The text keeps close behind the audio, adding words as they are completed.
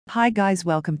Hi guys,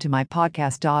 welcome to my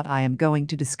podcast. I am going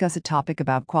to discuss a topic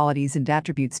about qualities and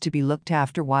attributes to be looked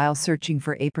after while searching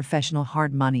for a professional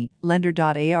hard money lender.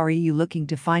 Are you looking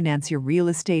to finance your real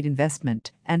estate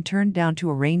investment and turned down to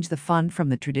arrange the fund from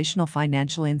the traditional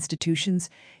financial institutions?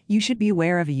 You should be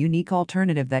aware of a unique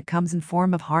alternative that comes in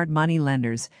form of hard money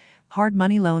lenders. Hard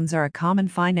money loans are a common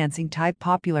financing type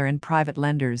popular in private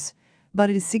lenders. But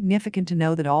it is significant to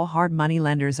know that all hard money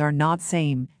lenders are not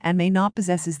same and may not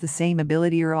possess the same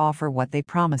ability or offer what they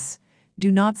promise.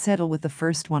 Do not settle with the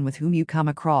first one with whom you come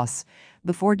across.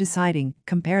 Before deciding,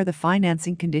 compare the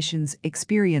financing conditions,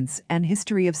 experience, and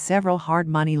history of several hard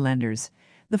money lenders.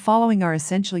 The following are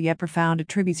essential yet profound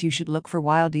attributes you should look for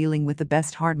while dealing with the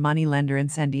best hard money lender in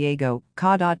San Diego.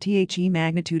 The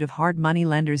magnitude of hard money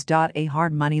lenders. A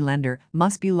hard money lender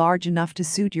must be large enough to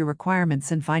suit your requirements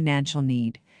and financial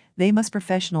need. They must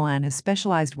professional and have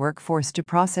specialized workforce to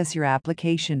process your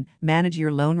application, manage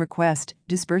your loan request,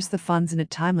 disperse the funds in a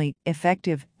timely,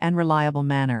 effective, and reliable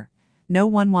manner. No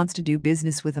one wants to do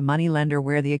business with a money lender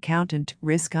where the accountant,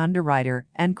 risk underwriter,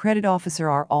 and credit officer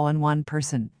are all in one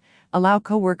person. Allow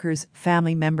coworkers,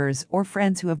 family members, or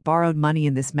friends who have borrowed money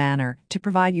in this manner to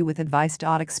provide you with advice.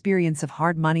 Experience of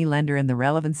hard money lender in the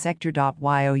relevant sector.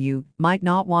 While you might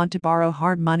not want to borrow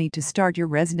hard money to start your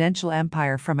residential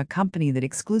empire from a company that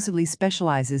exclusively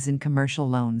specializes in commercial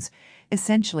loans.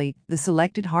 Essentially, the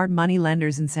selected hard money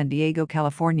lenders in San Diego,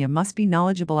 California must be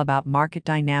knowledgeable about market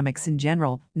dynamics in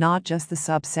general, not just the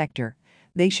subsector.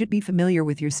 They should be familiar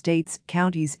with your state's,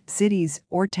 counties, cities,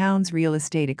 or towns' real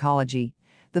estate ecology.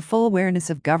 The full awareness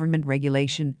of government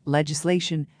regulation,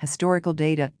 legislation, historical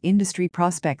data, industry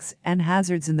prospects, and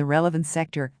hazards in the relevant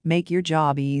sector make your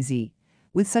job easy.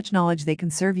 With such knowledge, they can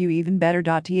serve you even better.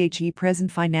 The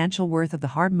present financial worth of the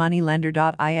hard money lender.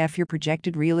 If your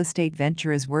projected real estate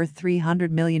venture is worth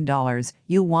 $300 million,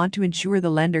 you'll want to ensure the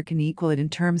lender can equal it in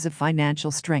terms of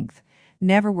financial strength.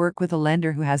 Never work with a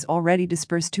lender who has already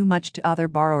dispersed too much to other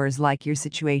borrowers like your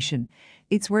situation.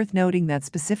 It's worth noting that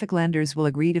specific lenders will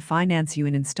agree to finance you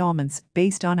in installments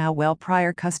based on how well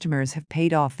prior customers have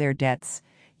paid off their debts.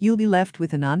 You'll be left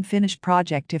with an unfinished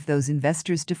project if those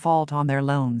investors default on their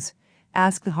loans.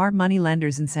 Ask the hard money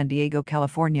lenders in San Diego,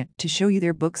 California, to show you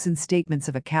their books and statements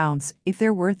of accounts if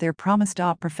they're worth their promise.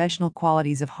 Professional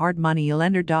qualities of hard money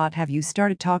lender. Have you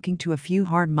started talking to a few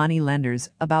hard money lenders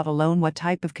about a loan? What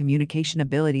type of communication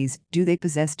abilities do they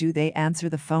possess? Do they answer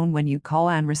the phone when you call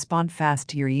and respond fast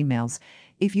to your emails?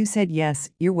 If you said yes,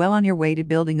 you're well on your way to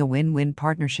building a win-win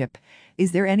partnership.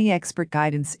 Is there any expert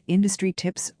guidance, industry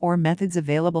tips, or methods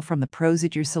available from the pros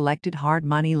at your selected hard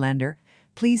money lender?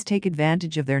 Please take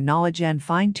advantage of their knowledge and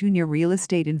fine-tune your real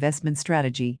estate investment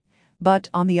strategy. But,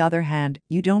 on the other hand,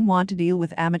 you don't want to deal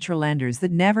with amateur lenders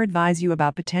that never advise you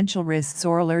about potential risks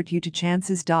or alert you to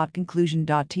chances. Conclusion.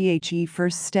 The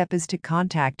first step is to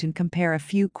contact and compare a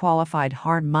few qualified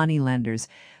hard money lenders.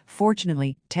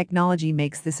 Fortunately, technology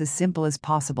makes this as simple as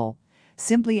possible.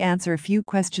 Simply answer a few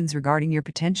questions regarding your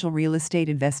potential real estate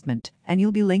investment, and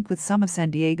you'll be linked with some of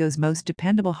San Diego's most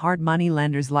dependable hard money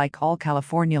lenders like All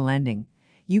California Lending.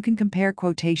 You can compare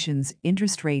quotations,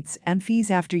 interest rates, and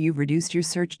fees after you've reduced your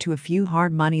search to a few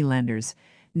hard money lenders.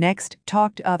 Next,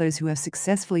 talk to others who have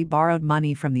successfully borrowed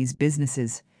money from these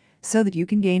businesses, so that you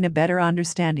can gain a better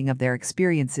understanding of their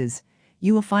experiences.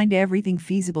 You will find everything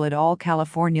feasible at All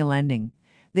California Lending.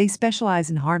 They specialize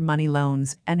in hard money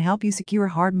loans and help you secure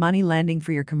hard money lending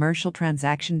for your commercial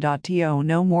transaction. To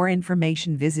know more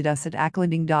information, visit us at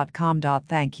aclending.com.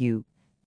 Thank you.